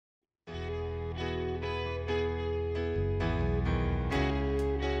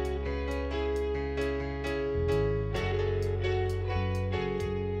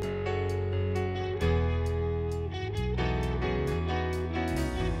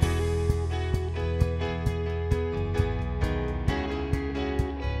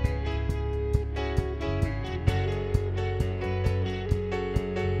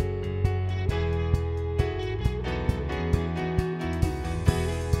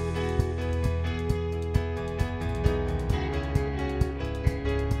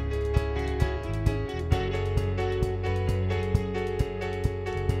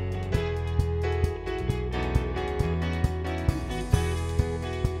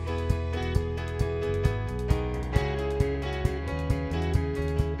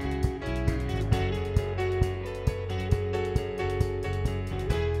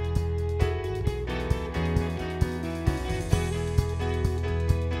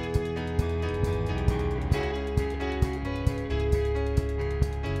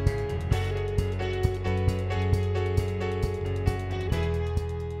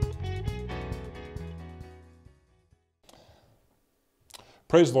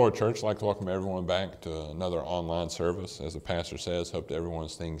Praise the Lord, church. I'd like to welcome everyone back to another online service. As the pastor says, hope that everyone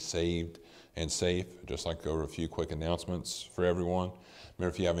is staying saved and safe. I'd just like to go over a few quick announcements for everyone.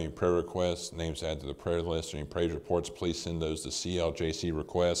 Remember, if you have any prayer requests, names added to the prayer list, or any praise reports, please send those to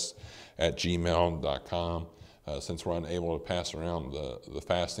cljcrequests@gmail.com. Since we're unable to pass around the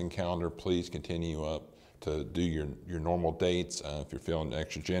fasting calendar, please continue up to do your normal dates. If you're feeling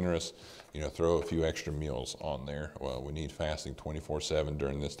extra generous, throw a few extra meals on there. Well, we need fasting 24/7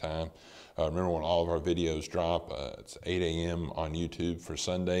 during this time. Remember, when all of our videos drop, it's 8 a.m. on YouTube for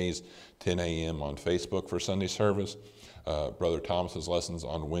Sundays, 10 a.m. on Facebook for Sunday service. Brother Thomas's lessons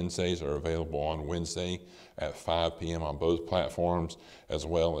on Wednesdays are available on Wednesday at 5 p.m. on both platforms, as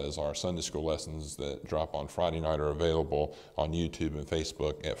well as our Sunday school lessons that drop on Friday night are available on YouTube and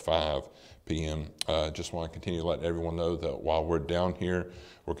Facebook at 5 p.m. Just want to continue to let everyone know that while we're down here,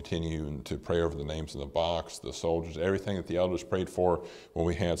 we're continuing to pray over the names in the box, the soldiers, everything that the elders prayed for when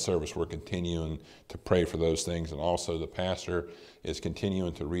we had service. We're continuing to pray for those things. And also the pastor is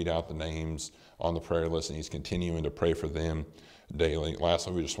continuing to read out the names on the prayer list, and he's continuing to pray for them daily.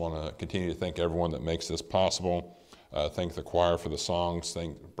 Lastly, we just want to continue to thank everyone that makes this possible. Thank the choir for the songs.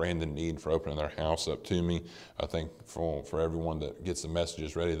 Thank Brandon Need for opening their house up to me. I thank for everyone that gets the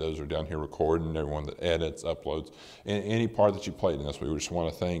messages ready. Those are down here recording, everyone that edits, uploads, any part that you played in this. We just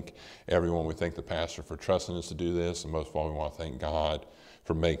want to thank everyone. We thank the pastor for trusting us to do this, and most of all, we want to thank God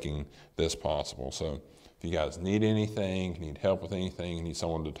for making this possible. So if you guys need anything, need help with anything, need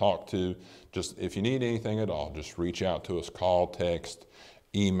someone to talk to, just if you need anything at all, just reach out to us, call, text,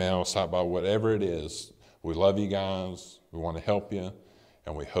 email, stop by, whatever it is. We love you guys, we want to help you,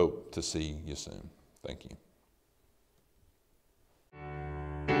 and we hope to see you soon. Thank you.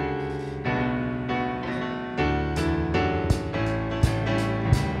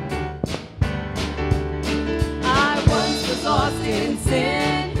 I once was lost in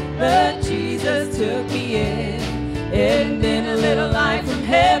sin, but Jesus took me in. And then a little light from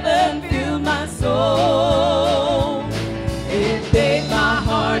heaven filled my soul. It bathed my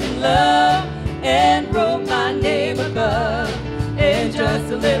heart in love and wrote my name above. And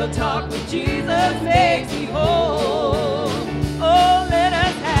just a little talk with Jesus makes me whole. Oh, let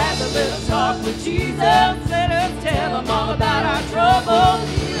us have a little talk with Jesus. Let us tell him all about our troubles.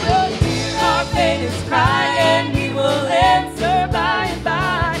 He will hear our faintest cry, and he will answer by and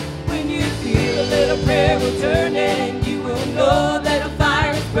by. When you feel a little prayer will turn, and you will know that a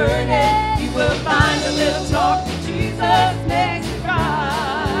fire is burning. You will find a little talk with Jesus makes you cry.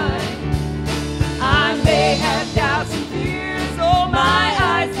 I may have doubts and fears, oh my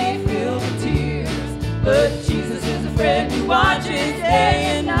eyes may fill with tears, but Jesus is a friend who watches day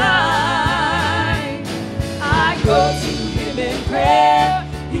and night. I go to him in prayer,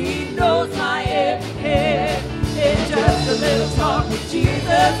 he knows my every care, and just a little talk with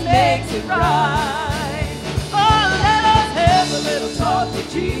Jesus makes it right. Oh, let us have a little talk with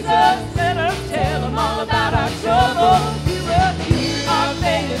Jesus, let us tell him all about our trouble. He will hear our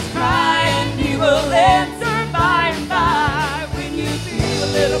faintest cry, and he will answer by and by. When you feel a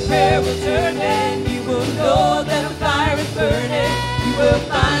little prayer will turn, and you will know that a fire is burning. You will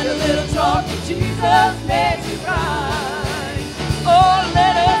find a little talk with Jesus makes you right. Oh,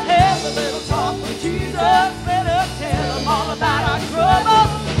 let us have a little talk with Jesus. Let us tell him all about our trouble.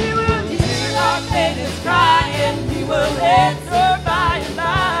 He will hear our faintest cry, and he will answer by and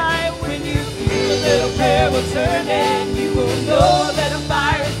by. When you feel a little prayer will turn, and you will know that a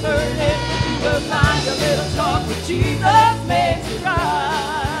fire is burning. You will find a little talk with Jesus makes it right.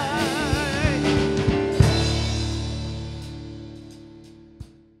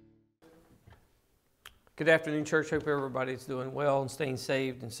 Good afternoon, church. Hope everybody's doing well and staying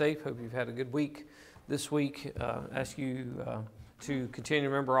saved and safe. Hope you've had a good week this week. Ask you to continue to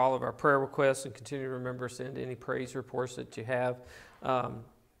remember all of our prayer requests and continue to remember send any praise reports that you have.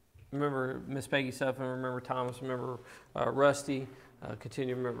 Remember Miss Peggy Suffin, remember Thomas, remember Rusty,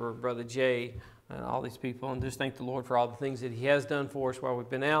 continue to remember Brother Jay, and all these people, and just thank the Lord for all the things that he has done for us while we've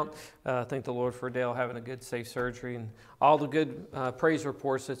been out. Thank the Lord for Dale having a good, safe surgery, and all the good praise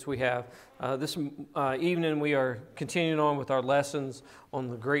reports that we have. This evening we are continuing on with our lessons on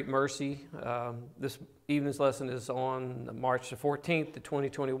the great mercy. This evening's lesson is on March the 14th, the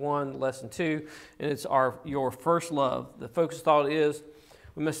 2021, lesson 2, and it's your first love. The focus thought is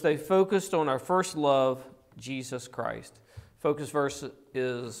we must stay focused on our first love, Jesus Christ. Focus verse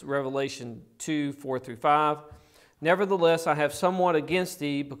is Revelation 2:4-5. Nevertheless, I have somewhat against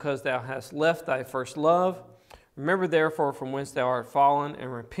thee, because thou hast left thy first love. Remember therefore from whence thou art fallen,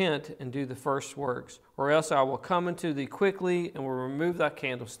 and repent and do the first works. Or else I will come unto thee quickly, and will remove thy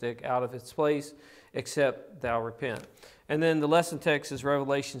candlestick out of its place, except thou repent. And then the lesson text is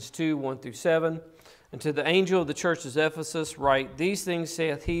Revelations 2, 1 through 7. And to the angel of the church of Ephesus write, These things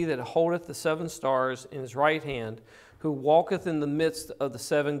saith he that holdeth the 7 stars in his right hand, who walketh in the midst of the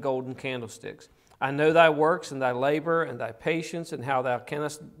 7 golden candlesticks. I know thy works, and thy labor, and thy patience, and how thou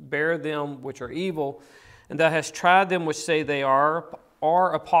canst bear them which are evil, and thou hast tried them which say they are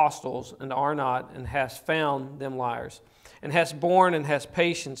apostles, and are not, and hast found them liars. And hast borne, and hast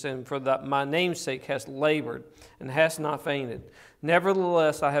patience, and for my name's sake hast labored, and hast not fainted.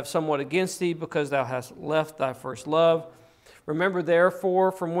 Nevertheless, I have somewhat against thee, because thou hast left thy first love. Remember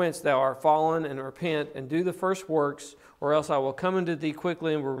therefore from whence thou art fallen, and repent, and do the first works, or else I will come unto thee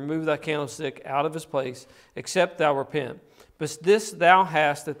quickly, and will remove thy candlestick out of his place, except thou repent. But this thou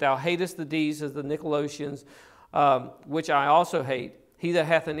hast, that thou hatest the deeds of the Nicolaitans, which I also hate. He that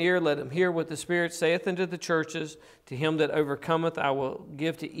hath an ear, let him hear what the Spirit saith unto the churches. To him that overcometh, I will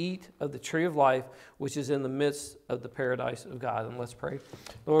give to eat of the tree of life, which is in the midst of the paradise of God. And let's pray.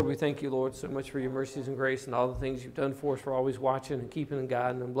 Lord, we thank you, Lord, so much for your mercies and grace and all the things you've done for us, for always watching and keeping and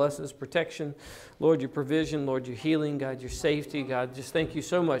guiding and blessing us, protection. Lord, your provision, Lord, your healing, God, your safety. God, just thank you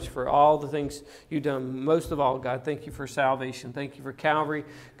so much for all the things you've done. Most of all, God, thank you for salvation. Thank you for Calvary.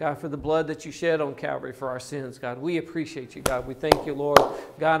 God, for the blood that you shed on Calvary for our sins. God, we appreciate you, God. We thank you, Lord.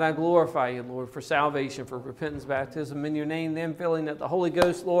 God, I glorify you, Lord, for salvation, for repentance, baptism in your name, then filling of the Holy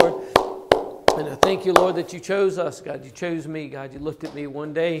Ghost, Lord. And I thank you, Lord, that you chose us, God. You chose me, God. You looked at me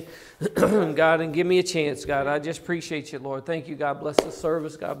one day, God, and give me a chance, God. I just appreciate you, Lord. Thank you, God. Bless this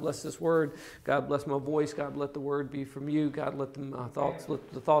service. God, bless this word. God, bless my voice. God, let the word be from you. God, let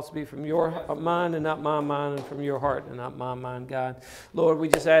the thoughts be from your mind and not my mind, and from your heart and not my mind, God. Lord, we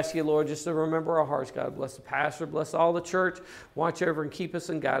just ask you, Lord, just to remember our hearts, God. Bless the pastor. Bless all the church. Watch over and keep us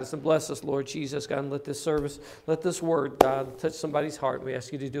and guide us and bless us, Lord Jesus, God. And let this service, let this word, God, touch somebody's heart. We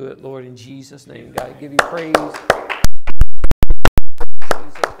ask you to do it, Lord, in Jesus' name, God. Give you praise. Jesus,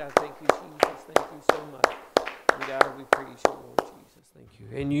 God, thank you, Jesus. Thank you so much. And God, we praise you, Lord Jesus. Thank you.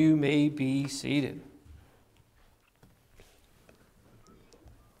 And you may be seated.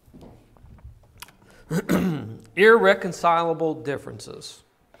 Irreconcilable differences.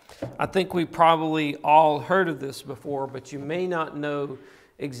 I think we probably all heard of this before, but you may not know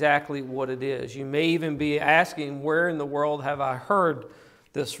exactly what it is. You may even be asking, where in the world have I heard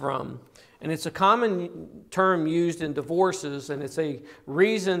this from? And it's a common term used in divorces, and it's a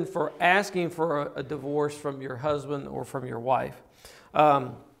reason for asking for a divorce from your husband or from your wife.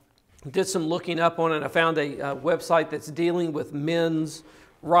 Did some looking up on it. I found a website that's dealing with men's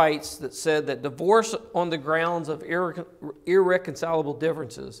rights that said that divorce on the grounds of irreconcilable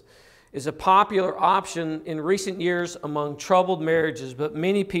differences is a popular option in recent years among troubled marriages, but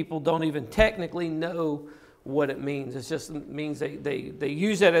many people don't even technically know what it means. It just means they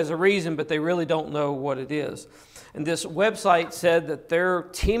use that as a reason, but they really don't know what it is. And this website said that their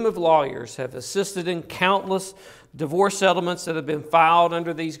team of lawyers have assisted in countless divorce settlements that have been filed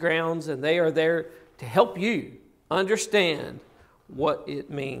under these grounds, and they are there to help you understand what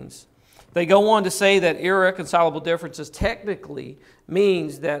it means. They go on to say that irreconcilable differences technically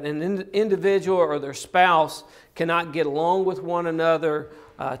means that an individual or their spouse cannot get along with one another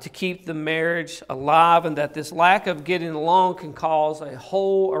to keep the marriage alive, and that this lack of getting along can cause a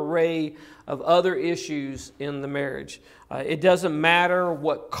whole array of other issues in the marriage. It doesn't matter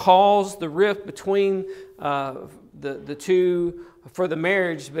what caused the rift between the two for the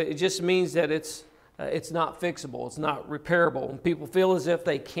marriage, but it just means that it's not fixable, it's not repairable. And people feel as if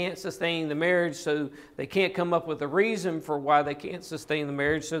they can't sustain the marriage, so they can't come up with a reason for why they can't sustain the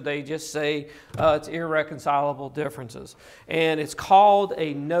marriage, so they just say it's irreconcilable differences. And it's called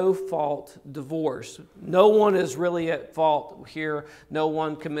a no-fault divorce. No one is really at fault here. No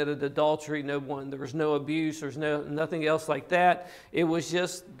one committed adultery. There was no abuse. There's nothing else like that. It was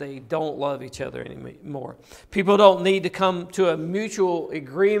just they don't love each other anymore. People don't need to come to a mutual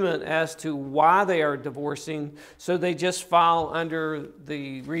agreement as to why they are divorcing, so they just file under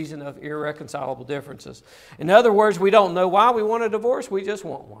the reason of irreconcilable differences. In other words, we don't know why we want a divorce, we just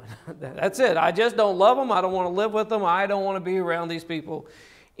want one. That's it. I just don't love them, I don't want to live with them, I don't want to be around these people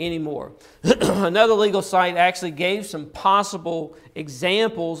anymore. Another legal site actually gave some possible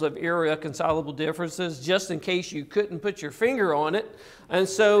examples of irreconcilable differences just in case you couldn't put your finger on it. And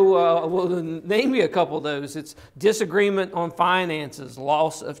so we'll name you a couple of those. It's disagreement on finances,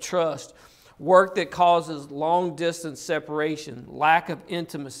 loss of trust, work that causes long-distance separation, lack of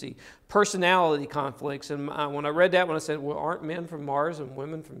intimacy, personality conflicts. And when I read that one, I said, well, aren't men from Mars and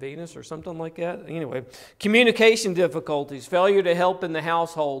women from Venus or something like that? Anyway, communication difficulties, failure to help in the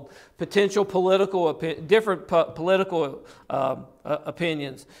household, potential different political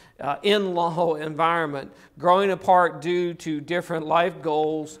opinions, in-law environment, growing apart due to different life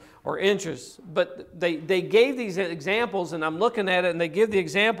goals or interests. But they gave these examples, and I'm looking at it, and they give the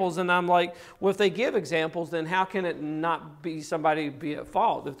examples, and I'm like, well, if they give examples, then how can it not be somebody be at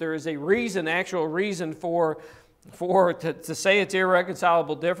fault? If there is a reason, actual reason to say it's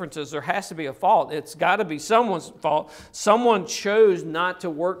irreconcilable differences, there has to be a fault. It's got to be someone's fault. Someone chose not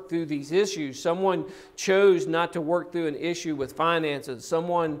to work through these issues. Someone chose not to work through an issue with finances.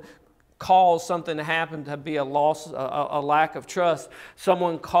 Someone caused something to happen to be a loss, a lack of trust.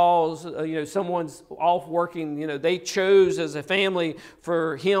 Someone caused, someone's off working, they chose as a family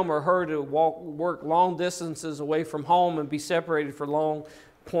for him or her to work long distances away from home and be separated for long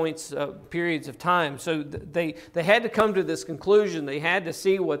periods of time. So they had to come to this conclusion. They had to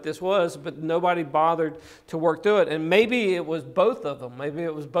see what this was, but nobody bothered to work through it. And maybe it was both of them. Maybe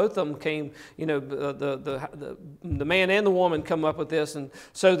it was both of them came, the man and the woman come up with this, and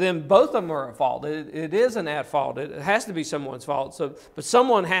so then both of them are at fault. It isn't at fault. It has to be someone's fault. But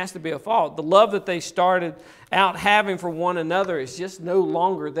someone has to be at fault. The love that they started out having for one another is just no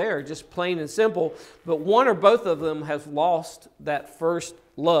longer there, just plain and simple. But one or both of them have lost that first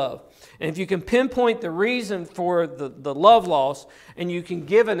love. And if you can pinpoint the reason for the love loss, and you can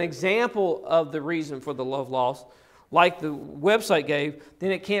give an example of the reason for the love loss, like the website gave,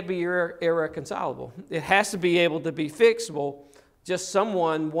 then it can't be irreconcilable. It has to be able to be fixable. Just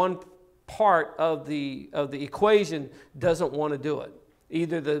one part of the equation doesn't want to do it.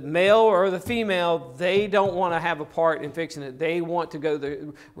 Either the male or the female, they don't want to have a part in fixing it. They want to go there.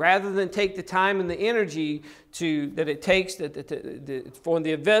 Rather than take the time and the energy that it takes for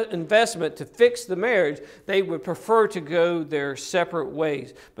the investment to fix the marriage, they would prefer to go their separate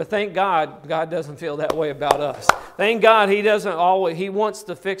ways. But thank God, God doesn't feel that way about us. Thank God He doesn't always. He wants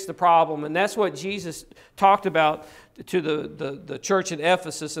to fix the problem. And that's what Jesus talked about to the church at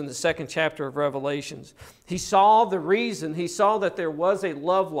Ephesus in the 2nd chapter of Revelations. He saw the reason. He saw that there was a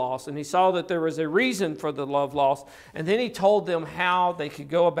love loss, and he saw that there was a reason for the love loss, and then he told them how they could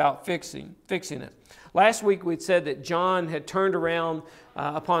go about fixing it. Last week we'd said that John had turned around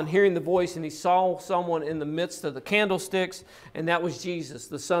upon hearing the voice, and he saw someone in the midst of the candlesticks, and that was Jesus,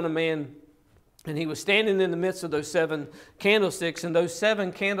 the Son of Man. And he was standing in the midst of those 7 candlesticks, and those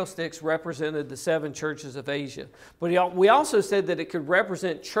 7 candlesticks represented the 7 churches of Asia. But we also said that it could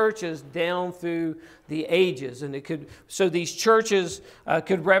represent churches down through the ages, and so these churches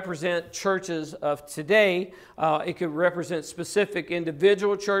could represent churches of today. It could represent specific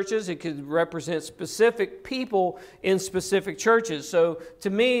individual churches. It could represent specific people in specific churches. So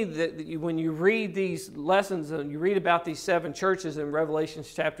to me, when you read these lessons and you read about these 7 churches in Revelation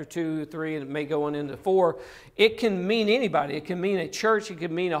chapter 2, 3, and it may go on into 4, it can mean anybody. It can mean a church. It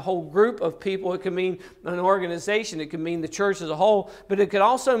can mean a whole group of people. It can mean an organization. It can mean the church as a whole. But it could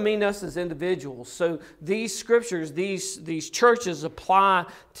also mean us as individuals. So these scriptures, these churches apply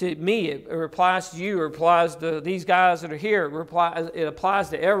to me. It applies to you. It applies to these guys that are here. It applies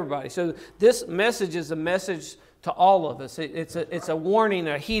to everybody. So this message is a message to all of us. It's a warning,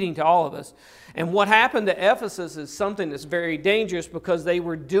 a heeding to all of us. And what happened to Ephesus is something that's very dangerous, because they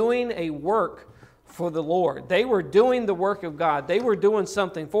were doing a work for the Lord. They were doing the work of God. They were doing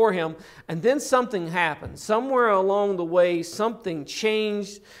something for Him, and then something happened. Somewhere along the way, something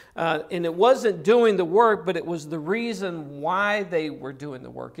changed, and it wasn't doing the work, but it was the reason why they were doing the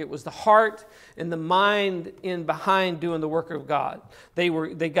work. It was the heart and the mind behind doing the work of God. They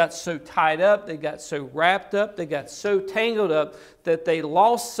got so tied up, they got so wrapped up, they got so tangled up that they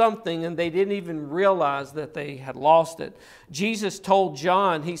lost something, and they didn't even realize that they had lost it. Jesus told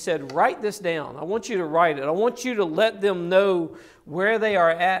John, he said, write this down. I want you to write it. I want you to let them know where they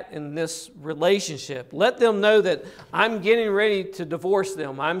are at in this relationship. Let them know that I'm getting ready to divorce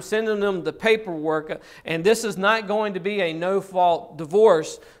them. I'm sending them the paperwork, and this is not going to be a no-fault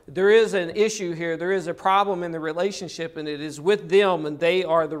divorce. There is an issue here. There is a problem in the relationship, and it is with them, and they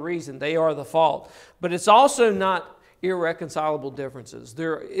are the reason. They are the fault. But it's also not irreconcilable differences.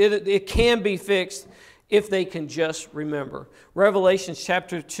 It can be fixed if they can just remember. Revelation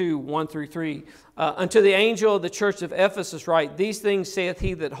chapter 2, 1 through 3. Unto the angel of the church of Ephesus write, These things saith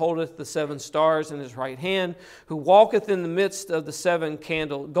he that holdeth the 7 stars in his right hand, who walketh in the midst of the 7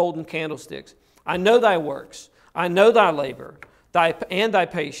 golden candlesticks. I know thy works, I know thy labor, and thy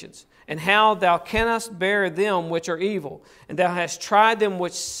patience, and how thou cannot bear them which are evil, and thou hast tried them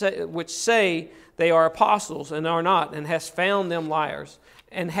which say they are apostles and are not, and hast found them liars,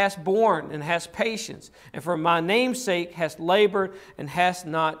 and hast borne, and hast patience, and for my name's sake hast labored, and hast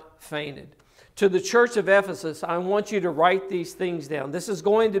not fainted. To the church of Ephesus, I want you to write these things down. This is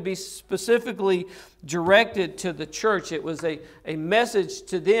going to be specifically directed to the church. It was a message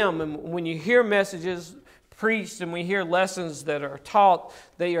to them. And when you hear messages preached and we hear lessons that are taught,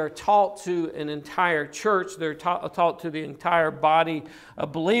 they are taught to an entire church. They're taught to the entire body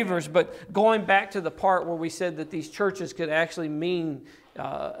of believers. But going back to the part where we said that these churches could actually mean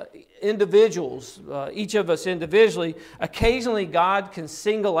individuals, each of us individually, occasionally God can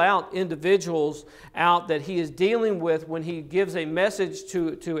single out individuals out that He is dealing with when He gives a message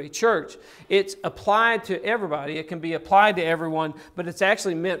to a church. It's applied to everybody. It can be applied to everyone, but it's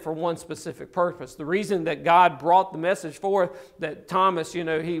actually meant for one specific purpose. The reason that God brought the message forth that Thomas,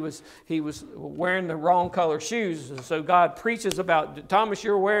 he was wearing the wrong color shoes, and so God preaches about, Thomas,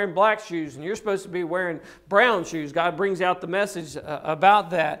 you're wearing black shoes, and you're supposed to be wearing brown shoes. God brings out the message about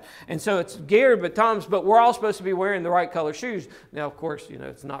that. And so it's geared, but we're all supposed to be wearing the right color shoes. Now, of course,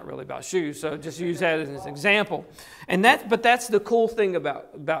 it's not really about shoes, so just use that as an example. But that's the cool thing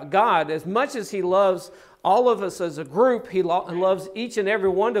about God. As much as He loves all of us as a group, He loves each and every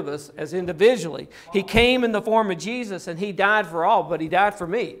one of us as individually. He came in the form of Jesus, and He died for all, but He died for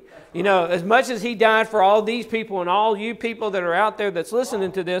me. As much as He died for all these people and all you people that are out there that's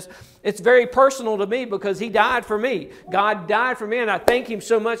listening to this, it's very personal to me because He died for me. God died for me, and I thank Him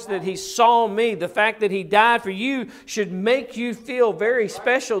so much that He saw me. The fact that He died for you should make you feel very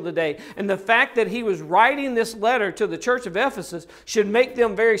special today. And the fact that He was writing this letter to the church of Ephesus should make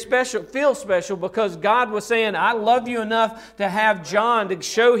them very special, feel special, because God was saying, I love you enough to have John to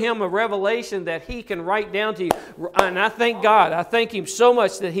show him a revelation that he can write down to you. And I thank God. I thank Him so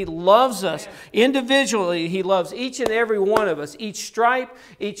much that He loves us individually. He loves each and every one of us. Each stripe,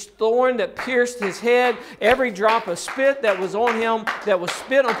 each thorn that pierced His head, every drop of spit that was on Him, that was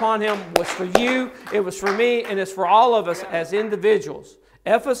spit upon Him, was for you, it was for me, and it's for all of us as individuals.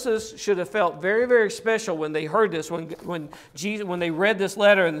 Ephesus should have felt very, very special when they heard this, when they read this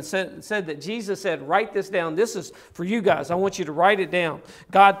letter and said that Jesus said, write this down. This is for you guys. I want you to write it down.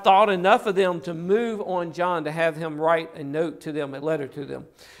 God thought enough of them to move on John to have him write a note to them, a letter to them.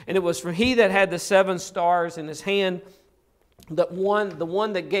 And it was for he that had the 7 stars in his hand, the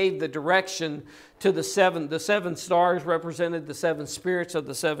one that gave the direction to the 7. The 7 stars represented the 7 spirits of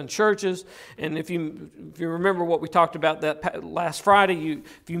the 7 churches. And if you remember what we talked about that last Friday,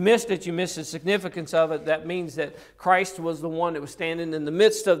 if you missed it, you missed the significance of it. That means that Christ was the one that was standing in the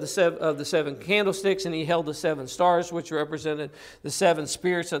midst of the 7 candlesticks, and He held the 7 stars, which represented the 7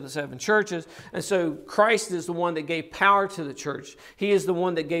 spirits of the 7 churches. And so Christ is the one that gave power to the church. He is the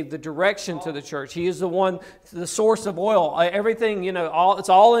one that gave the direction to the church. He is the one, the source of oil. Everything, it's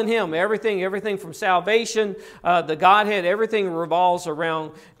all in Him. Everything from salvation, the Godhead, everything revolves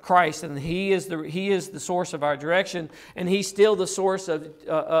around Christ, and He is the source of our direction, and He's still the source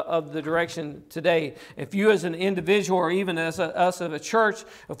of the direction today. If you as an individual, or even as us as a church,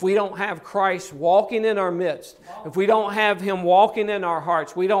 if we don't have Christ walking in our midst, if we don't have Him walking in our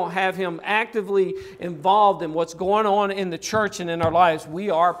hearts, we don't have Him actively involved in what's going on in the church and in our lives, we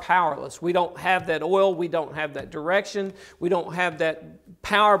are powerless. We don't have that oil. We don't have that direction. We don't have that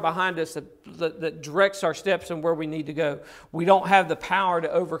power behind us that directs our steps and where we need to go. We don't have the power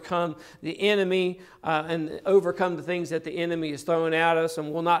to overcome the enemy and overcome the things that the enemy is throwing at us,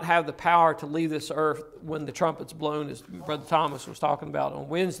 and will not have the power to leave this earth when the trumpet's blown, as Brother Thomas was talking about on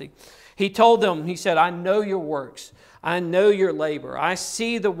Wednesday. He told them, He said, I know your works. I know your labor. I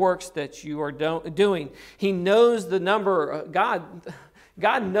see the works that you are doing. He knows the number.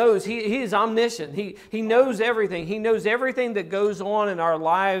 God knows. He is omniscient. He knows everything. He knows everything that goes on in our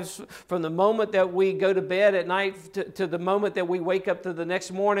lives from the moment that we go to bed at night to the moment that we wake up to the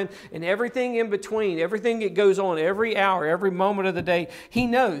next morning, and everything in between, everything that goes on every hour, every moment of the day. He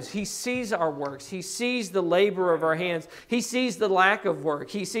knows. He sees our works. He sees the labor of our hands. He sees the lack of work.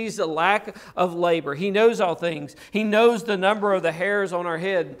 He sees the lack of labor. He knows all things. He knows the number of the hairs on our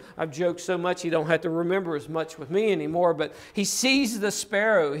head. I've joked so much you don't have to remember as much with me anymore, but He sees the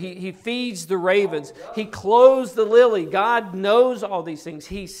sparrow. He feeds the ravens. He clothes the lily. God knows all these things.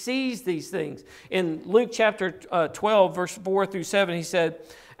 He sees these things. In Luke chapter 12, verse 4 through 7, He said,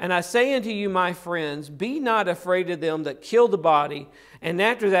 and I say unto you, my friends, be not afraid of them that kill the body, and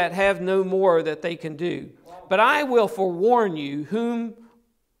after that have no more that they can do. But I will forewarn you whom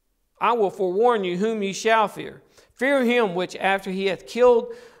ye shall fear. Fear him which after he hath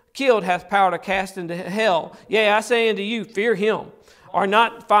killed hath power to cast into hell. Yea, I say unto you, fear him. Are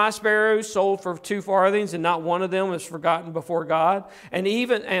not 5 sparrows sold for 2 farthings, and not one of them is forgotten before God? But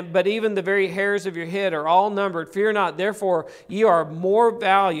even the very hairs of your head are all numbered. Fear not, therefore ye are more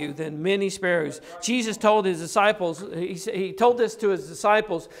value than many sparrows. Jesus told his disciples, he told this to his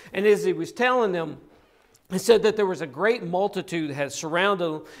disciples, and as he was telling them, he said that there was a great multitude that had surrounded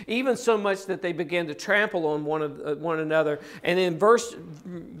them, even so much that they began to trample on one another. And in verse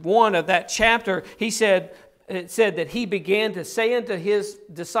 1 of that chapter, it said that he began to say unto his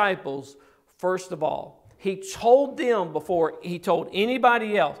disciples, first of all. He told them before he told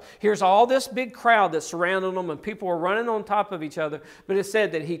anybody else. Here's all this big crowd that surrounded them, and people were running on top of each other. But it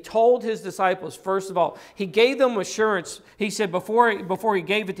said that he told his disciples, first of all, he gave them assurance. He said before he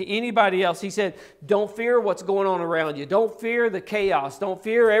gave it to anybody else, he said, don't fear what's going on around you. Don't fear the chaos. Don't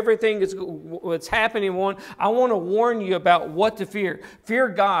fear everything that's happening. I want to warn you about what to fear. Fear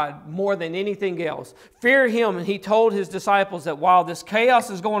God more than anything else. Fear him. And he told his disciples that while this chaos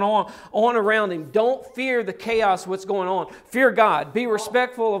is going on around him, don't fear the chaos, what's going on. Fear God. Be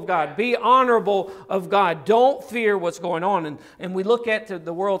respectful of God. Be honorable of God. Don't fear what's going on. And we look at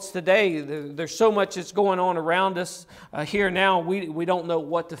the world today. There's so much that's going on around us here now. We don't know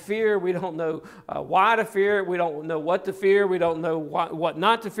what to fear. We don't know why to fear it. We don't know what to fear. We don't know what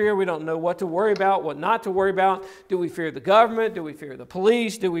not to fear. We don't know what to worry about, what not to worry about. Do we fear the government? Do we fear the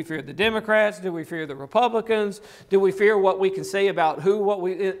police? Do we fear the Democrats? Do we fear the Republicans? Do we fear what we can say about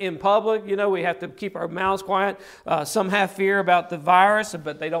in public? You know, we have to keep our mouths quiet. Some have fear about the virus,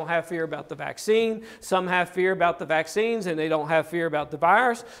 but they don't have fear about the vaccine. Some have fear about the vaccines, and they don't have fear about the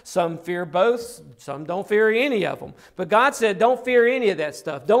virus. Some fear both. Some don't fear any of them. But God said, don't fear any of that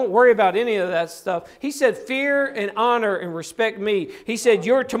stuff. Don't worry about any of that stuff. He said, fear and honor and respect me. He said,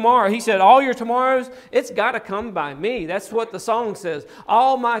 your tomorrow. He said, all your tomorrows, it's got to come by me. That's what the song says.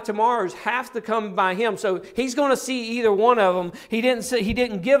 All my tomorrows have to come by him. So he's going to see either one of them. He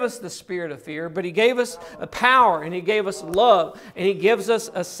didn't give us the spirit of fear, but he gave us a power, and he gave us love, and he gives us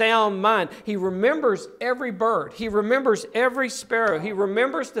a sound mind. He remembers every bird. He remembers every sparrow. He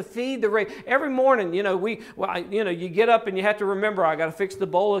remembers to feed the raven. Every morning, you get up and you have to remember, I got to fix the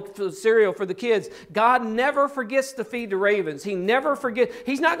bowl of cereal for the kids. God never forgets to feed the ravens. He never forgets.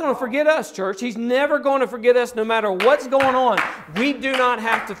 He's not going to forget us, church. He's never going to forget us no matter what's going on. We do not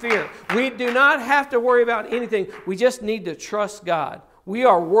have to fear. We do not have to worry about anything. We just need to trust God. We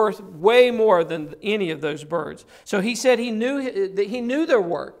are worth way more than any of those birds. So he said he knew their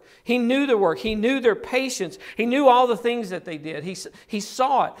work. He knew their work. He knew their patience. He knew all the things that they did. He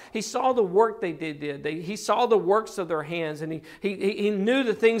saw it. He saw the work they did. He saw the works of their hands, and he knew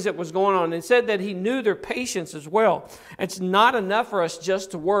the things that was going on. And said that he knew their patience as well. It's not enough for us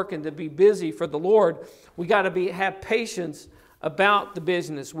just to work and to be busy for the Lord. We got to have patience about the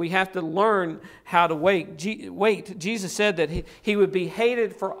business. We have to learn how to wait. Jesus said that he would be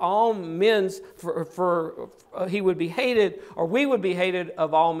hated for all men's, he would be hated, or we would be hated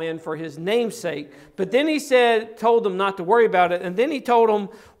of all men for his name's sake. But then he told them not to worry about it, and then he told them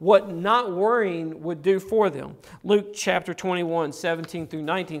what not worrying would do for them. Luke chapter 21, 17 through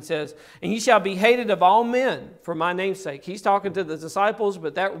 19 says, and ye shall be hated of all men for my name's sake. He's talking to the disciples,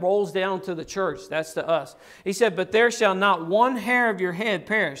 but that rolls down to the church. That's to us. He said, but there shall not one hair of your head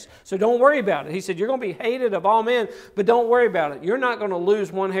perish. So don't worry about it. He said, you're going to be hated of all men, but don't worry about it. You're not going to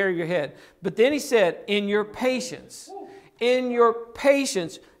lose one hair of your head. But then he said, in your patience,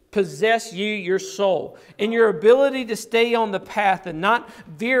 possess you your soul, in your ability to stay on the path and not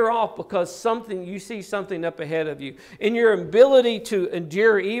veer off because you see something up ahead of you, in your ability to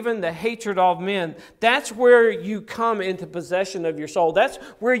endure even the hatred of men. That's where you come into possession of your soul. That's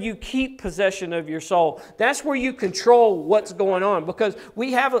where you keep possession of your soul. That's where you control what's going on, because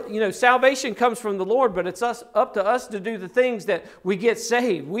we have, salvation comes from the Lord, but it's up to us to do the things that we get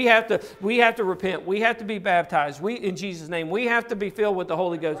saved. We have to repent. We have to be baptized. In Jesus' name, we have to be filled with the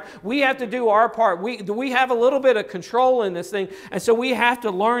Holy Ghost. We have to do our part. We have a little bit of control in this thing, and so we have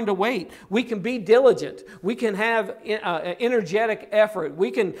to learn to wait. We can be diligent. We can have energetic effort. We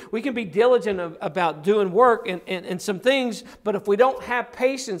can be diligent about doing work and some things, but if we don't have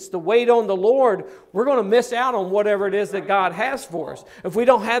patience to wait on the Lord, we're going to miss out on whatever it is that God has for us. If we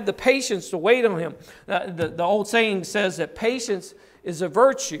don't have the patience to wait on Him. The old saying says that patience is a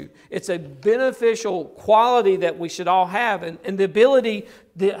virtue. It's a beneficial quality that we should all have. And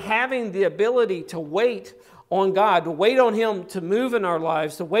having the ability to wait on God, to wait on Him to move in our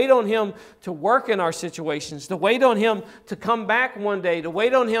lives, to wait on Him to work in our situations, to wait on Him to come back one day, to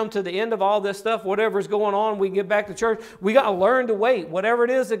wait on Him to the end of all this stuff, whatever's going on, we get back to church. We got to learn to wait. Whatever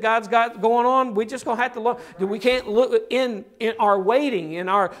it is that God's got going on, we just going to have to learn. We can't look in our waiting, in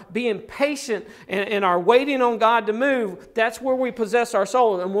our being patient, and our waiting on God to move. That's where we possess our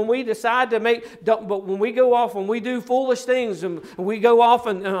soul. And when we decide to but when we go off, when we do foolish things, and we go off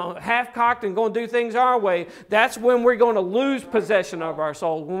and half-cocked and going to do things our way, that's when we're going to lose possession of our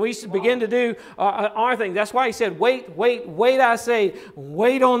soul. When we begin to do our thing. That's why He said, wait, I say,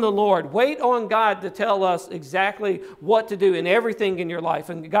 wait on the Lord. Wait on God to tell us exactly what to do in everything in your life.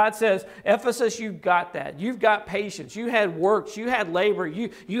 And God says, Ephesus, you've got that. You've got patience. You had works. You had labor.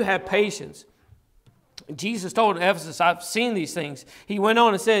 You had patience. Jesus told Ephesus, I've seen these things. He went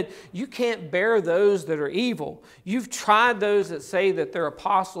on and said, you can't bear those that are evil. You've tried those that say that they're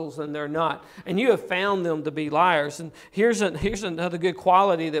apostles and they're not. And you have found them to be liars. And here's another good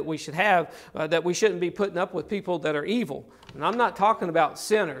quality that we should have, that we shouldn't be putting up with people that are evil. And I'm not talking about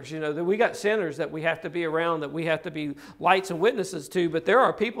sinners. You know, that we got sinners that we have to be around, that we have to be lights and witnesses to. But there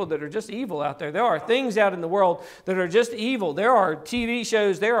are people that are just evil out there. There are things out in the world that are just evil. There are TV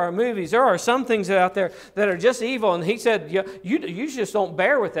shows. There are movies. There are some things out there that are just evil. And He said, you just don't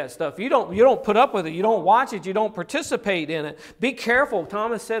bear with that stuff. You don't put up with it. You don't watch it. You don't participate in it. Be careful.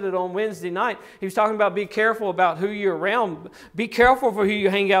 Thomas said it on Wednesday night. He was talking about be careful about who you're around. Be careful for who you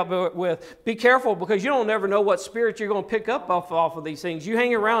hang out with. Be careful because you don't never know what spirit you're going to pick up off of these things. You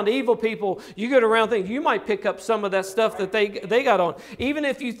hang around evil people, you get around things, you might pick up some of that stuff that they got on. Even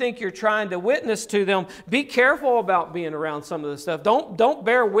if you think you're trying to witness to them, be careful about being around some of the stuff. Don't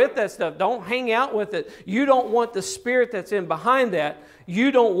bear with that stuff. Don't hang out with it. You don't want the spirit that's in behind that.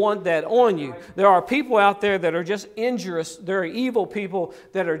 You don't want that on you. There are people out there that are just injurious. There are evil people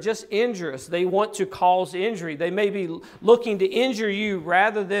that are just injurious. They want to cause injury. They may be looking to injure you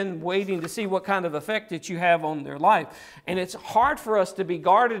rather than waiting to see what kind of effect that you have on their life. And it's hard for us to be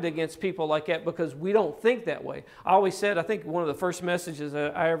guarded against people like that because we don't think that way. I always said, I think one of the first messages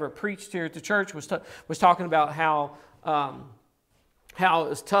that I ever preached here at the church was talking about how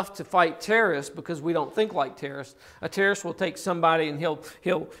it's tough to fight terrorists because we don't think like terrorists. A terrorist will take somebody and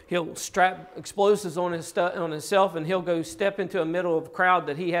he'll strap explosives on himself, and he'll go step into a middle of a crowd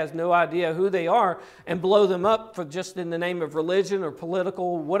that he has no idea who they are and blow them up for just in the name of religion or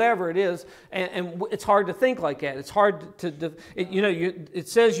political, whatever it is. And it's hard to think like that. It's hard it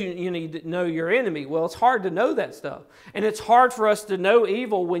says you need to know your enemy. Well, it's hard to know that stuff, and it's hard for us to know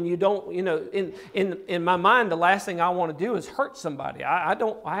evil when you don't. In my mind, the last thing I want to do is hurt somebody. I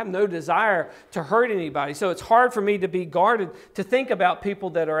have no desire to hurt anybody. So it's hard for me to be guarded to think about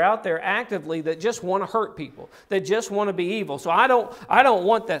people that are out there actively that just want to hurt people, that just want to be evil. So I don't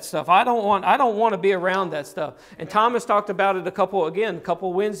want that stuff. I don't want to be around that stuff. And Thomas talked about it a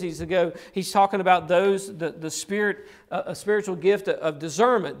couple Wednesdays ago. He's talking about those the spirit, a spiritual gift of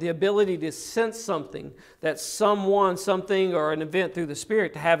discernment, the ability to sense something, that someone, something, or an event through the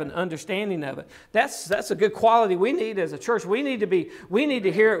Spirit, to have an understanding of it. That's a good quality we need as a church. We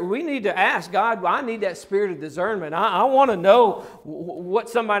need to ask God, I need that spirit of discernment. I want to know what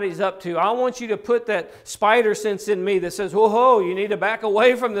somebody's up to. I want you to put that spider sense in me that says, whoa, you need to back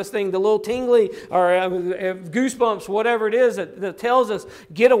away from this thing, the little tingly or goosebumps, whatever it is that tells us,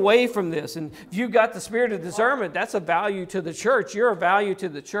 get away from this. And if you've got the spirit of discernment, that's a value to the church. You're a value to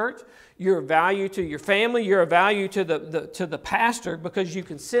the church. You're a value to your family. You're a value to the pastor because you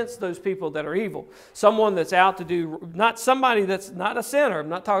can sense those people that are evil. Someone that's out to do, not somebody that's not a sinner. I'm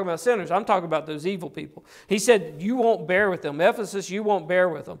not talking about sinners. I'm talking about those evil people. He said, you won't bear with them. Ephesus, you won't bear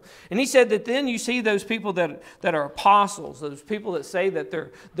with them. And he said that then you see those people that are apostles, those people that say that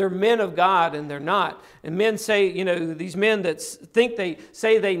they're men of God and they're not. And men say, these men that think they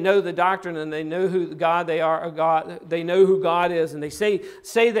say they know the doctrine and they know who God they are, they know who God is, and they say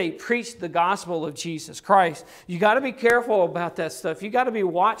they preach the gospel of Jesus Christ. You got to be careful about that stuff. You got to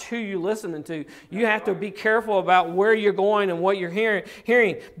watch who you're listening to. You have to be careful about where you're going and what you're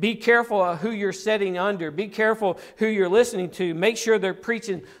hearing. Be careful of who you're sitting under. Be careful who you're listening to. Make sure they're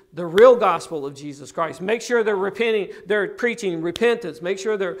preaching the real gospel of Jesus Christ. Make sure they're preaching repentance. Make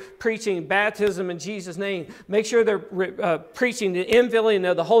sure they're preaching baptism in Jesus' name. Make sure they're preaching the infilling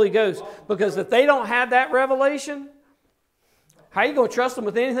of the Holy Ghost. Because if they don't have that revelation, how are you going to trust them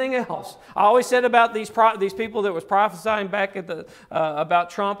with anything else? I always said about these people that was prophesying back at about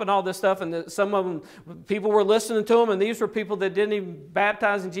Trump and all this stuff, and some of them, people were listening to them, and these were people that didn't even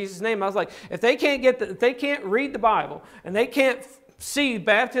baptize in Jesus' name. I was like, if they can't read the Bible, and they can't see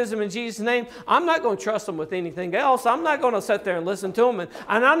baptism in Jesus' name, I'm not going to trust them with anything else. I'm not going to sit there and listen to them. And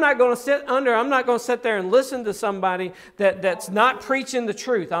I'm not going to sit there and listen to somebody that's not preaching the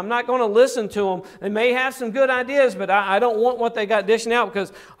truth. I'm not going to listen to them. They may have some good ideas, but I don't want what they got dishing out,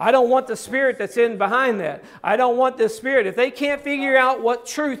 because I don't want the spirit that's in behind that. I don't want this spirit. If they can't figure out what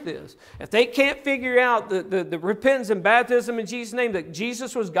truth is, if they can't figure out the repentance and baptism in Jesus' name, that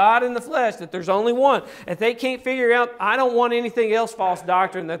Jesus was God in the flesh, that there's only one, if they can't figure out, I don't want anything else false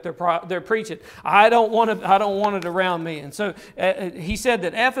doctrine that they're preaching. I don't want it around me. And so he said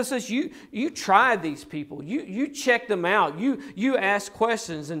that Ephesus, you tried these people. You checked them out. You asked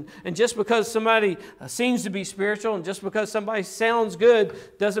questions. And just because somebody seems to be spiritual, and just because somebody sounds good,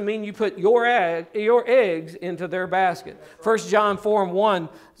 doesn't mean you put your eggs into their basket. 1 John 4:1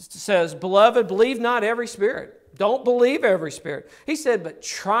 says, "Beloved, believe not every spirit." Don't believe every spirit. He said, but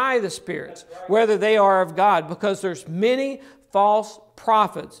try the spirits, whether they are of God, because there's many false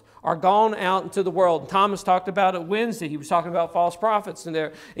prophets are gone out into the world. And Thomas talked about it Wednesday. He was talking about false prophets in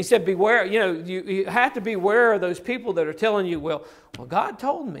there. He said, beware, you have to beware of those people that are telling you, well, God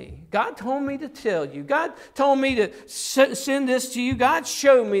told me. God told me to tell you. God told me to send this to you. God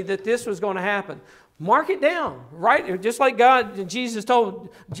showed me that this was going to happen. Mark it down, right? Just like Jesus told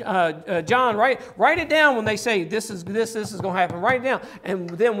John, write it down when they say this is going to happen. Write it down, and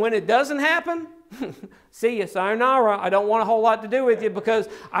then when it doesn't happen, see you, sayonara. I don't want a whole lot to do with you, because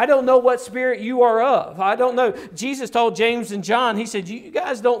I don't know what spirit you are of. I don't know. Jesus told James and John, he said, you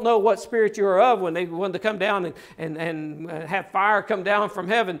guys don't know what spirit you are of when they come down and have fire come down from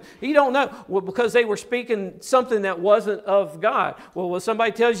heaven. You don't know. Well, because they were speaking something that wasn't of God. Well, when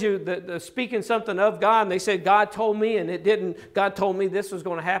somebody tells you that they're speaking something of God, and they said, God told me, and it didn't. God told me this was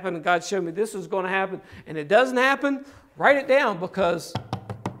going to happen, and God showed me this was going to happen, and it doesn't happen, write it down, because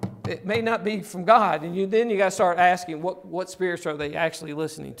it may not be from God. And then you got to start asking, what spirits are they actually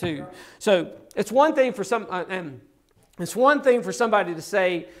listening to? So it's one thing for somebody to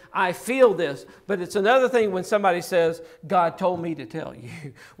say, I feel this, but it's another thing when somebody says, God told me to tell you.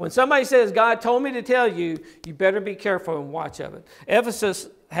 When somebody says, God told me to tell you, you better be careful and watch of it. Ephesus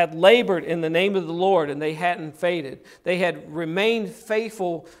had labored in the name of the Lord, and they hadn't faded. They had remained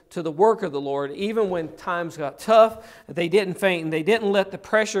faithful to the work of the Lord. Even when times got tough, they didn't faint, and they didn't let the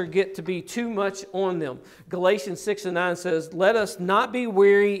pressure get to be too much on them. Galatians 6:9 says, let us not be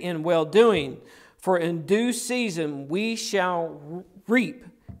weary in well-doing, for in due season we shall reap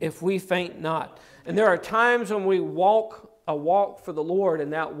if we faint not. And there are times when we walk a walk for the Lord,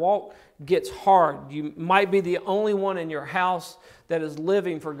 and that walk gets hard. You might be the only one in your house that is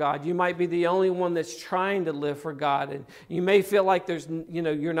living for God. You might be the only one that's trying to live for God. And you may feel like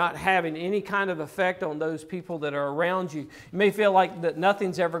you're not having any kind of effect on those people that are around you. You may feel like that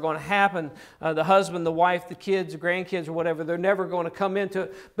nothing's ever going to happen. The husband, the wife, the kids, the grandkids, or whatever, they're never going to come into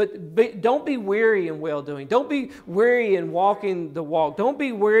it. But don't be weary in well-doing. Don't be weary in walking the walk. Don't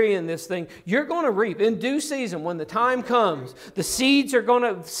be weary in this thing. You're going to reap in due season. When the time comes, the seeds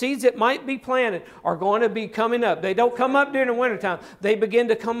that might be planted are going to be coming up. They don't come up during the wintertime. They begin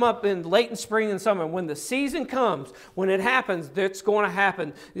to come up in late in spring and summer. When the season comes, when it happens, it's going to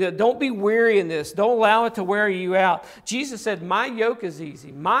happen. Don't be weary in this. Don't allow it to wear you out. Jesus said, my yoke is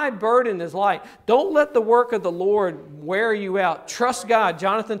easy. My burden is light. Don't let the work of the Lord wear you out. Trust God.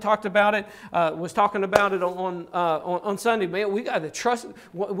 Jonathan talked about it, was talking about it on Sunday. Man, we got to trust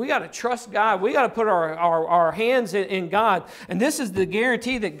God. We got to put our hands in God. And this is the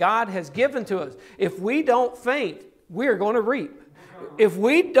guarantee that God has given to us. If we don't faint, we're going to reap. If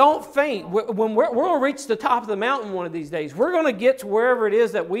we don't faint, when we're going to reach the top of the mountain one of these days, we're going to get to wherever it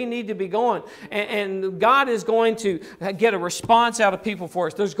is that we need to be going. And God is going to get a response out of people for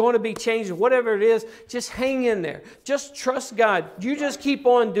us. There's going to be changes. Whatever it is, just hang in there. Just trust God. You just keep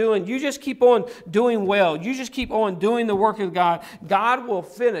on doing. You just keep on doing well. You just keep on doing the work of God. God will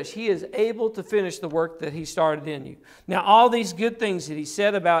finish. He is able to finish the work that He started in you. Now, all these good things that He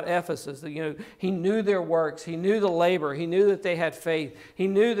said about Ephesus, He knew their works. He knew the labor. He knew that they had faith. He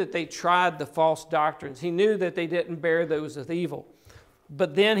knew that they tried the false doctrines. He knew that they didn't bear those with evil.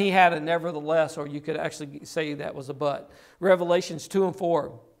 But then He had a nevertheless, or you could actually say that was a but. Revelations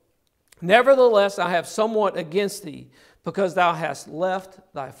 2:4. Nevertheless, I have somewhat against thee, because thou hast left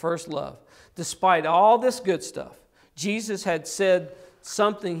thy first love. Despite all this good stuff, Jesus had said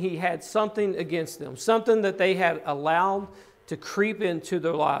something. He had something against them, something that they had allowed to creep into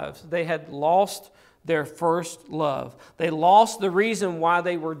their lives. They had lost their first love. They lost the reason why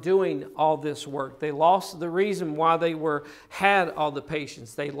they were doing all this work. They lost the reason why they had all the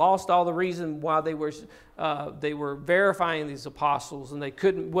patience. They lost all the reason why they were verifying these apostles, and they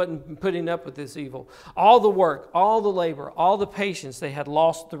wasn't putting up with this evil. All the work, all the labor, all the patience, they had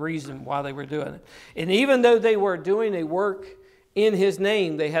lost the reason why they were doing it. And even though they were doing a work in His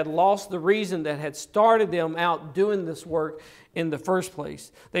name, they had lost the reason that had started them out doing this work in the first place.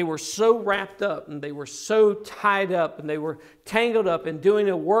 They were so wrapped up and they were so tied up and they were tangled up in doing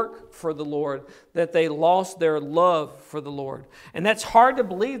a work for the Lord that they lost their love for the Lord. And that's hard to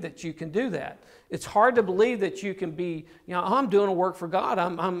believe that you can do that. It's hard to believe that you can be, I'm doing a work for God.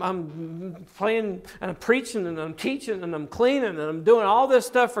 I'm playing and I'm preaching and I'm teaching and I'm cleaning and I'm doing all this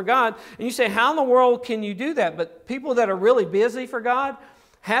stuff for God. And you say, how in the world can you do that? But people that are really busy for God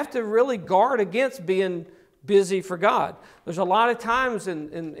have to really guard against being busy for God. There's a lot of times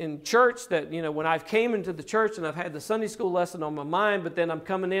in church that, when I've came into the church and I've had the Sunday school lesson on my mind, but then I'm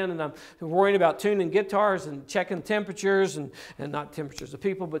coming in and I'm worrying about tuning guitars and checking temperatures and not temperatures of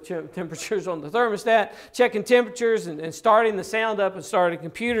people, but temperatures on the thermostat, checking temperatures and starting the sound up and starting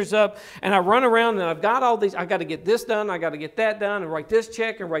computers up. And I run around and I've got all these, I got to get this done, I got to get that done, and write this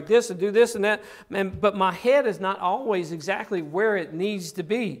check and write this and do this and that. But my head is not always exactly where it needs to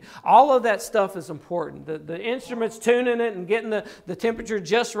be. All of that stuff is important. The instruments, tuning it, and getting the temperature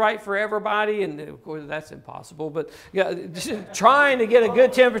just right for everybody, and of course that's impossible, but trying to get a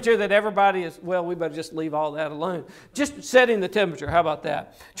good temperature that everybody is, well, we better just leave all that alone. Just setting the temperature, how about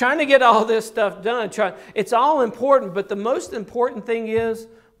that? Trying to get all this stuff done, it's all important, but the most important thing is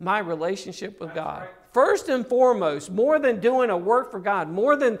my relationship with God. First and foremost, more than doing a work for God,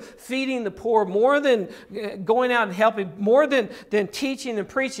 more than feeding the poor, more than going out and helping, more than teaching and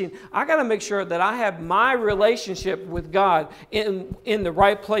preaching, I got to make sure that I have my relationship with God in the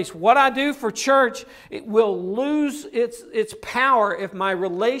right place. What I do for church, it will lose its power if my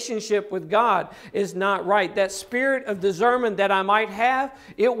relationship with God is not right. That spirit of discernment that I might have,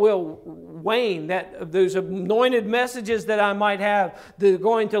 it will wane. Those anointed messages that I might have, they're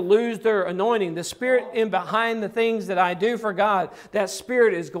going to lose their anointing. The spirit in behind the things that I do for God, that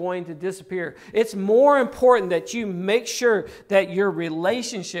spirit is going to disappear. It's more important that you make sure that your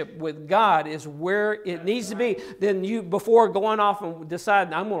relationship with God is where it needs to be than you before going off and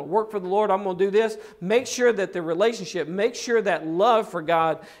deciding, I'm going to work for the Lord, I'm going to do this. Make sure that the relationship, make sure that love for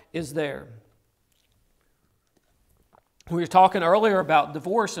God is there. We were talking earlier about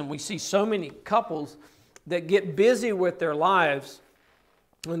divorce, and we see so many couples that get busy with their lives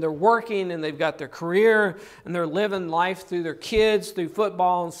and they're working and they've got their career and they're living life through their kids, through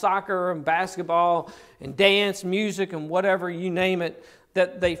football and soccer and basketball and dance, music and whatever, you name it,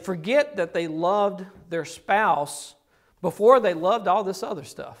 that they forget that they loved their spouse before they loved all this other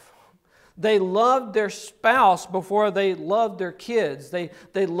stuff. They loved their spouse before they loved their kids. They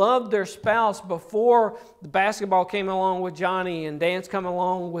loved their spouse before the basketball came along with Johnny and dance come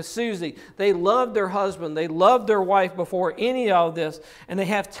along with Susie. They loved their husband. They loved their wife before any of this. And they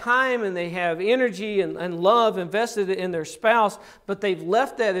have time and they have energy and love invested in their spouse, but they've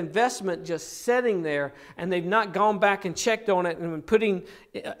left that investment just sitting there, and they've not gone back and checked on it and putting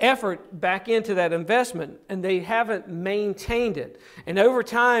effort back into that investment, and they haven't maintained it. And over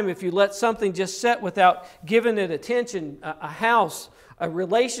time, if you let something just sit without giving it attention, a house, a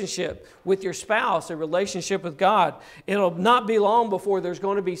relationship with your spouse, a relationship with God, it'll not be long before there's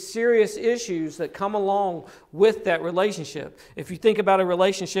going to be serious issues that come along with that relationship. If you think about a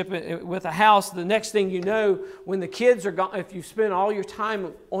relationship with a house, the next thing you know, when the kids are gone, if you spend all your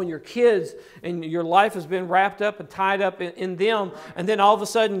time on your kids and your life has been wrapped up and tied up in them, and then all of a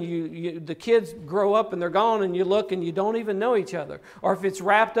sudden the kids grow up and they're gone, and you look and you don't even know each other. Or if it's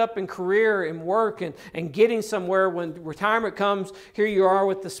wrapped up in career and work and getting somewhere, when retirement comes, here you are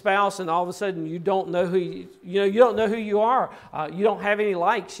with the spouse, and all of a sudden you don't know who you don't know who you are. You don't have any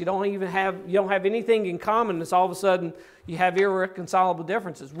likes. You don't have anything in common. It's all of a sudden you have irreconcilable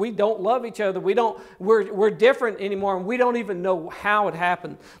differences. We don't love each other. We're different anymore, and we don't even know how it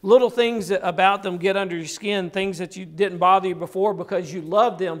happened. Little things about them get under your skin. Things that you didn't bother you before because you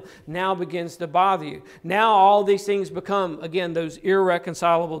loved them now begins to bother you. Now all these things become, again, those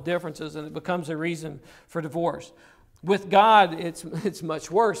irreconcilable differences, and it becomes a reason for divorce. With God, it's much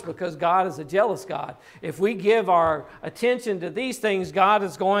worse, because God is a jealous God. If we give our attention to these things, God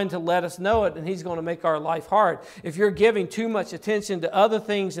is going to let us know it, and He's going to make our life hard. If you're giving too much attention to other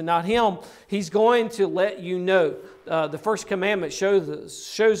things and not Him, He's going to let you know. The first commandment shows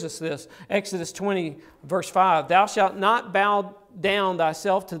us this. Exodus 20, verse 5. Thou shalt not bow down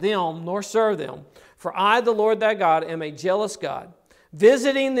thyself to them, nor serve them. For I, the Lord thy God, am a jealous God,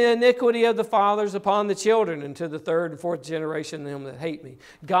 visiting the iniquity of the fathers upon the children, and to the third and fourth generation of them that hate me.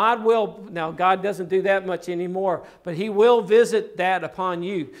 God will, now God doesn't do that much anymore, but He will visit that upon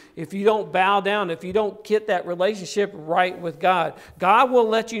you. If you don't bow down, if you don't get that relationship right with God, God will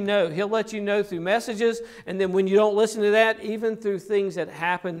let you know. He'll let you know through messages, and then when you don't listen to that, even through things that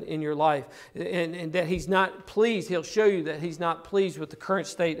happen in your life, and that He's not pleased. He'll show you that He's not pleased with the current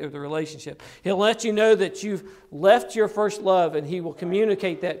state of the relationship. He'll let you know that you've left your first love, and He will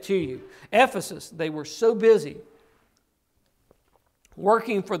communicate that to you. Ephesus, they were so busy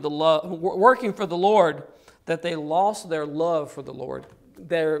working for the Lord that they lost their love for the Lord.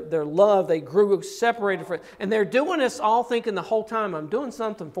 Their love, they grew separated from it. And they're doing this all thinking the whole time, I'm doing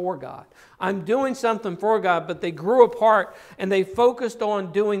something for God. I'm doing something for God. But they grew apart and they focused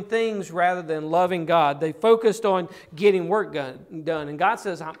on doing things rather than loving God. They focused on getting work done. And God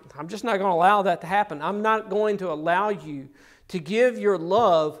says, I'm just not going to allow that to happen. I'm not going to allow you to give your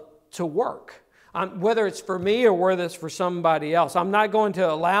love to work. Whether it's for me or whether it's for somebody else. I'm not going to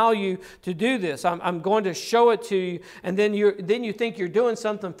allow you to do this. I'm going to show it to you, and then you think you're doing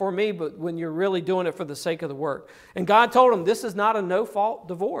something for me, but when you're really doing it for the sake of the work. And God told him, this is not a no-fault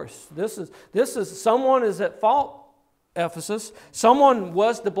divorce. This is someone is at fault, Ephesus. Someone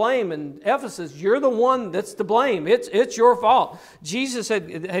was to blame, and Ephesus, you're the one that's to blame. It's your fault. Jesus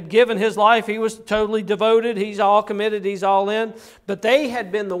had given His life. He was totally devoted. He's all committed. He's all in. But they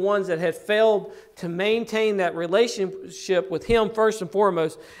had been the ones that had failed to maintain that relationship with Him first and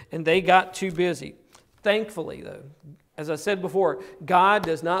foremost, and they got too busy. Thankfully, though, as I said before, God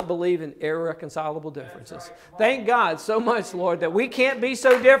does not believe in irreconcilable differences. Thank God so much, Lord, that we can't be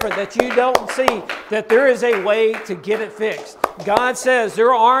so different that you don't see that there is a way to get it fixed. God says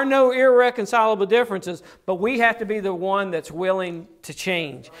there are no irreconcilable differences, but we have to be the one that's willing to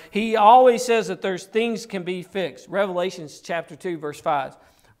change. He always says that there's things can be fixed. Revelation chapter 2, verse 5.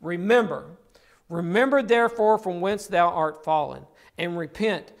 Remember therefore from whence thou art fallen, and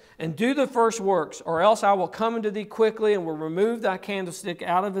repent, and do the first works, or else I will come unto thee quickly and will remove thy candlestick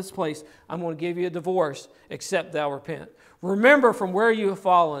out of its place. I'm going to give you a divorce, except thou repent. Remember from where you have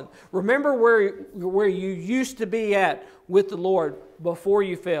fallen. Remember where you used to be at with the Lord before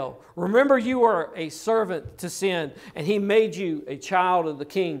you fell. Remember you were a servant to sin, and He made you a child of the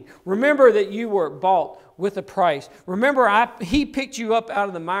King. Remember that you were bought with a price. Remember, He picked you up out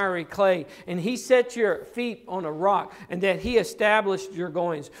of the miry clay, and He set your feet on a rock, and that He established your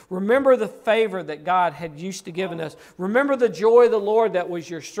goings. Remember the favor that God had used to given us. Remember the joy of the Lord that was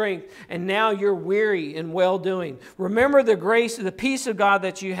your strength, and now you're weary in well-doing. Remember the grace, the peace of God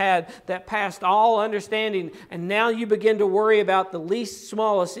that you had that passed all understanding, and now you begin to worry about the least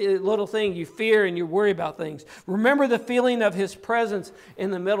smallest little thing. You fear and you worry about things. Remember the feeling of His presence in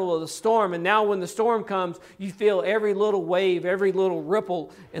the middle of the storm, and now when the storm comes, you feel every little wave, every little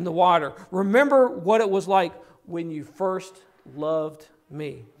ripple in the water. Remember what it was like when you first loved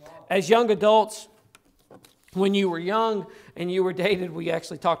me. As young adults, when you were young and you were dated, we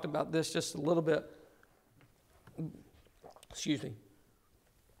actually talked about this just a little bit. Excuse me.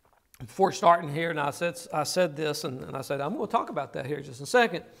 Before starting here, and I said this, and I said, I'm going to talk about that here just in a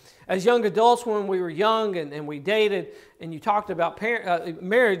second. As young adults, when we were young and we dated, and you talked about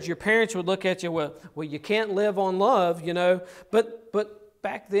marriage, your parents would look at you, well, you can't live on love, you know. But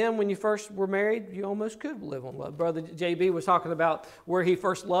back then, when you first were married, you almost could live on love. Brother JB was talking about where he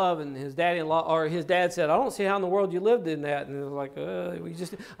first loved, and his dad said, I don't see how in the world you lived in that. And it was like,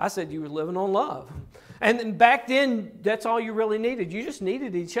 I said, you were living on love. And back then, that's all you really needed. You just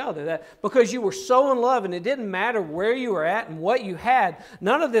needed each other. Because you were so in love, and it didn't matter where you were at and what you had.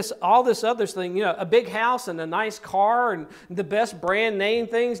 None of this, all this other thing, you know, a big house and a nice car and the best brand name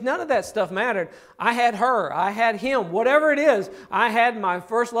things, none of that stuff mattered. I had her. I had him. Whatever it is, I had my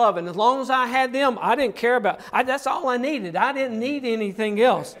first love. And as long as I had them, I didn't care about that's all I needed. I didn't need anything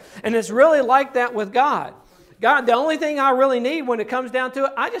else. And it's really like that with God. God, the only thing I really need when it comes down to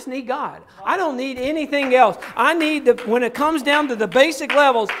it, I just need God. I don't need anything else. When it comes down to the basic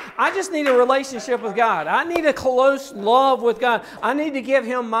levels, I just need a relationship with God. I need a close love with God. I need to give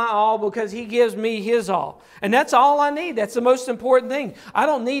Him my all because He gives me His all. And that's all I need. That's the most important thing. I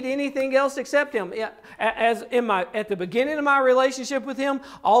don't need anything else except Him. At the beginning of my relationship with Him,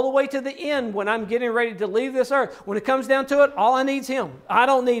 all the way to the end when I'm getting ready to leave this earth, when it comes down to it, all I need is Him. I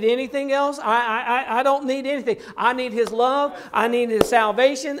don't need anything else. I don't need anything. I need His love. I need His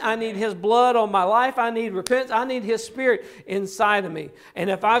salvation. I need His blood on my life. I need repentance. I need His Spirit inside of me. And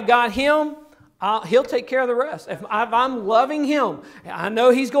if I've got Him, He'll take care of the rest. If I'm loving Him, I know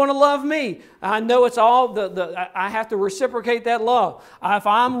He's going to love me. I know it's all I have to reciprocate that love. If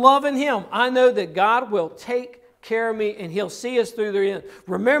I'm loving Him, I know that God will take care of me, and He'll see us through the end.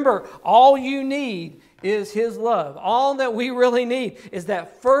 Remember, all you need is His love. All that we really need is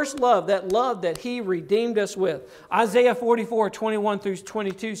that first love that He redeemed us with. Isaiah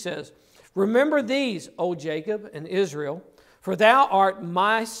 44:21-22 says, "Remember these, O Jacob and Israel, for thou art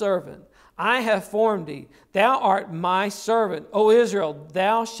my servant. I have formed thee. Thou art my servant. O Israel,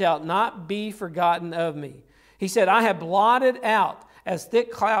 thou shalt not be forgotten of me." He said, "I have blotted out as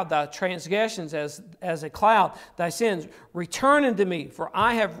thick cloud thy transgressions, as a cloud thy sins. Return unto me, for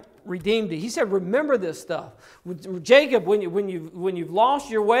I have redeemed thee." He said, remember this stuff. Jacob, when you've lost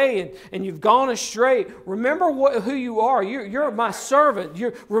your way and you've gone astray, remember who you are. You're my servant.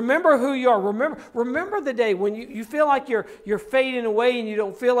 Remember who you are. Remember the day when you feel like you're fading away and you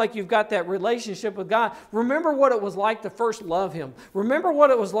don't feel like you've got that relationship with God. Remember what it was like to first love Him. Remember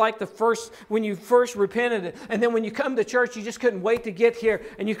what it was like when you first repented. And then when you come to church, you just couldn't wait to get here,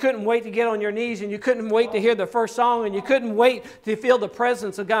 and you couldn't wait to get on your knees, and you couldn't wait to hear the first song, and you couldn't wait to feel the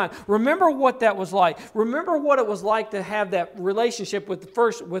presence of God. Remember what that was like. Remember what it was like to have that relationship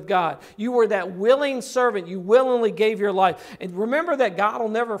with God. You were that willing servant. You willingly gave your life. And remember that God will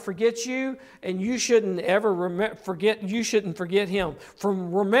never forget you, and you shouldn't ever forget Him.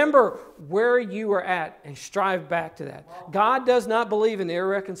 Remember where you were at and strive back to that. God does not believe in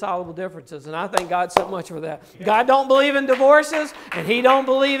irreconcilable differences, and I thank God so much for that. God don't believe in divorces, and He don't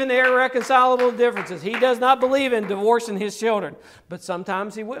believe in irreconcilable differences. He does not believe in divorcing His children, but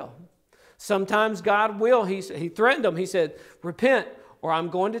sometimes He will. Sometimes God will. He threatened them. He said, repent, or I'm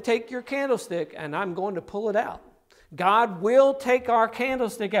going to take your candlestick and I'm going to pull it out. God will take our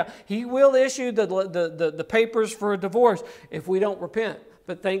candlestick out. He will issue the papers for a divorce if we don't repent.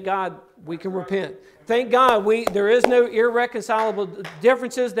 But thank God we can repent. Thank God there is no irreconcilable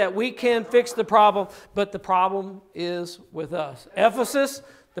differences that we can fix the problem, but the problem is with us. Ephesus,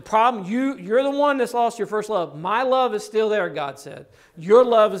 the problem, you're the one that's lost your first love. My love is still there, God said. Your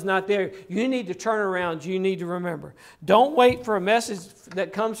love is not there. You need to turn around. You need to remember. Don't wait for a message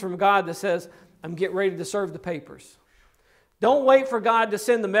that comes from God that says, I'm getting ready to serve the papers. Don't wait for God to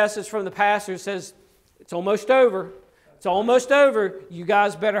send the message from the pastor that says, it's almost over. It's almost over. You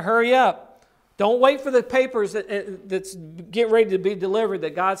guys better hurry up. Don't wait for the papers that's getting ready to be delivered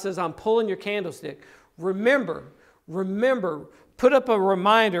that God says, I'm pulling your candlestick. Remember, put up a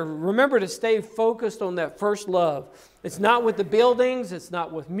reminder. Remember to stay focused on that first love. It's not with the buildings. It's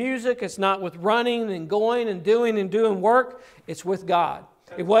not with music. It's not with running and going and doing work. It's with God.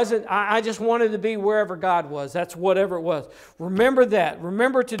 It wasn't, I just wanted to be wherever God was. That's whatever it was. Remember that.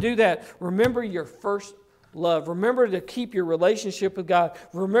 Remember to do that. Remember your first love. Remember to keep your relationship with God.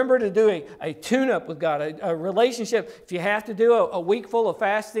 Remember to do a tune-up with God, a relationship. If you have to do a week full of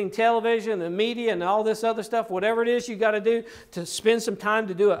fasting, television, and media, and all this other stuff, whatever it is you got to do to spend some time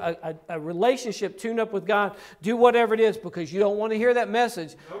to do a relationship tune-up with God, do whatever it is, because you don't want to hear that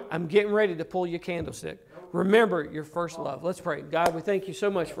message. I'm getting ready to pull your candlestick. Remember your first love. Let's pray. God, we thank you so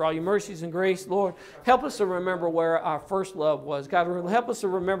much for all your mercies and grace. Lord, help us to remember where our first love was. God, help us to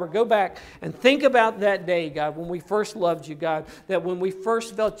remember, go back and think about that day, God, when we first loved you, God, that when we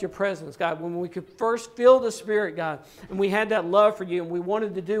first felt your presence, God, when we could first feel the Spirit, God, and we had that love for you, and we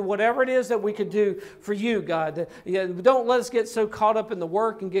wanted to do whatever it is that we could do for you, God. Don't let us get so caught up in the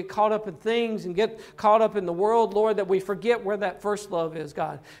work and get caught up in things and get caught up in the world, Lord, that we forget where that first love is,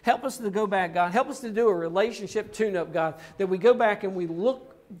 God. Help us to go back, God. Help us to do a relationship tune-up, God, that we go back and we look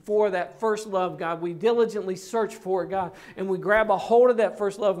for that first love, God. We diligently search for it, God, and we grab a hold of that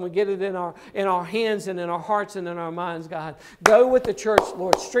first love and we get it in our hands and in our hearts and in our minds, God. Go with the church,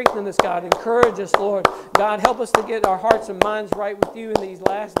 Lord. Strengthen us, God. Encourage us, Lord. God, help us to get our hearts and minds right with you in these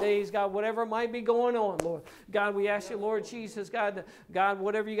last days, God, whatever might be going on, Lord. God, we ask you, Lord Jesus, God,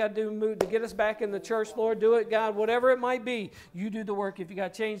 whatever you got to do to get us back in the church, Lord, do it, God. Whatever it might be, you do the work. If you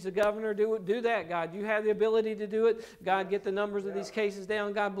got to change the governor, do that, God. You have the ability to do it. God, get the numbers of these cases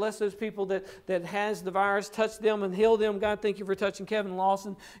down, God. Bless those people that has the virus. Touch them and heal them. God, thank you for touching Kevin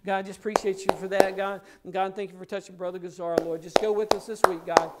Lawson. God, just appreciate you for that, God. And God, thank you for touching Brother Gazar, Lord. Just go with us this week,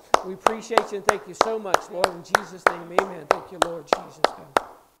 God. We appreciate you and thank you so much, Lord. In Jesus' name, amen. Thank you, Lord Jesus, God.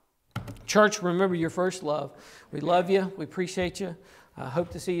 Church, remember your first love. We love you. We appreciate you. I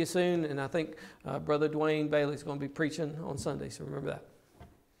hope to see you soon. And I think Brother Duane Bailey is going to be preaching on Sunday, so remember that.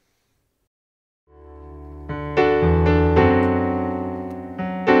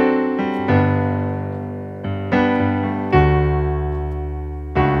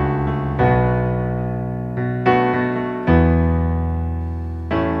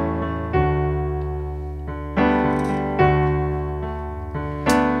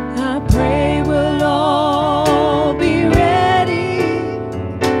 I pray we'll all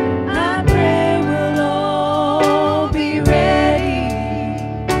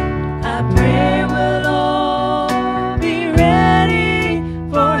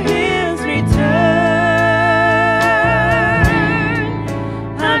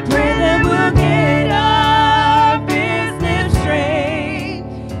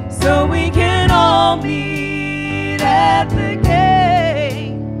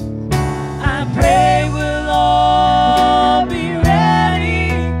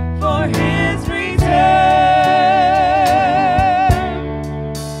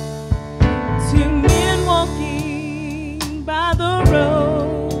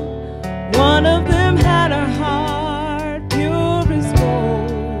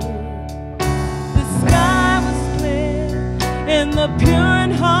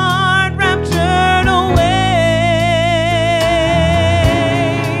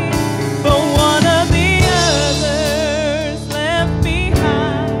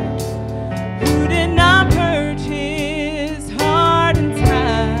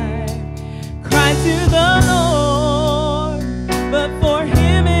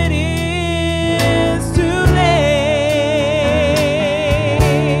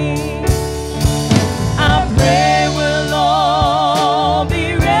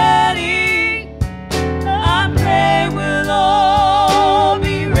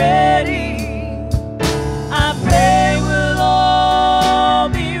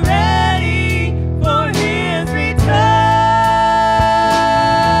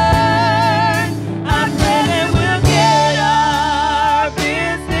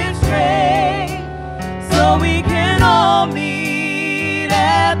we can all meet